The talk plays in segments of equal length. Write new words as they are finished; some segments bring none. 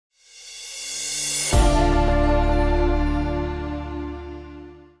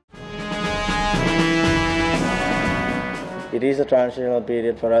it is a transitional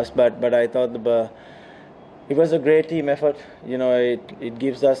period for us, but I thought it was a great team effort. It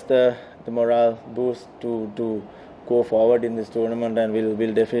gives us the morale boost to go forward in this tournament, and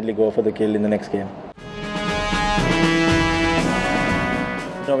we'll definitely go for the kill in the next game.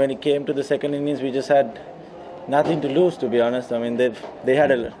 When it came to the second innings, we just had nothing to lose, to be honest. I mean, they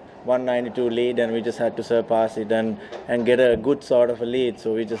had a 192 lead, and we just had to surpass it and get a good sort of a lead.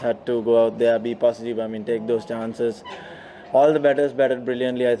 So we just had to go out there, be positive. I mean, take those chances. All the batters batted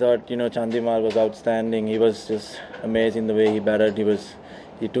brilliantly. I thought, Chandimal was outstanding. He was just amazing the way he batted.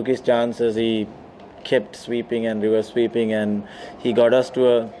 He took his chances. He kept sweeping and reverse sweeping, and he got us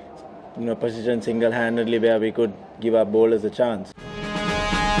to a position single-handedly where we could give our bowlers a chance.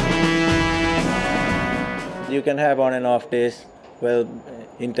 You can have on and off days,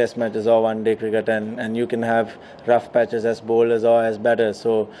 in test matches or one-day cricket, and you can have rough patches as bowlers or as batters.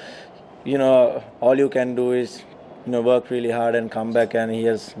 So, all you can do is, work really hard and come back, and he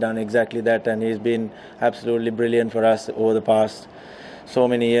has done exactly that, and he's been absolutely brilliant for us over the past so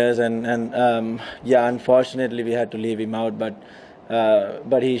many years. And unfortunately we had to leave him out,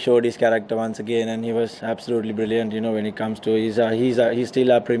 but he showed his character once again, and he was absolutely brilliant. When it comes to he's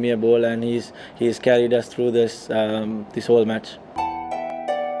still our premier bowler, and he's carried us through this whole match.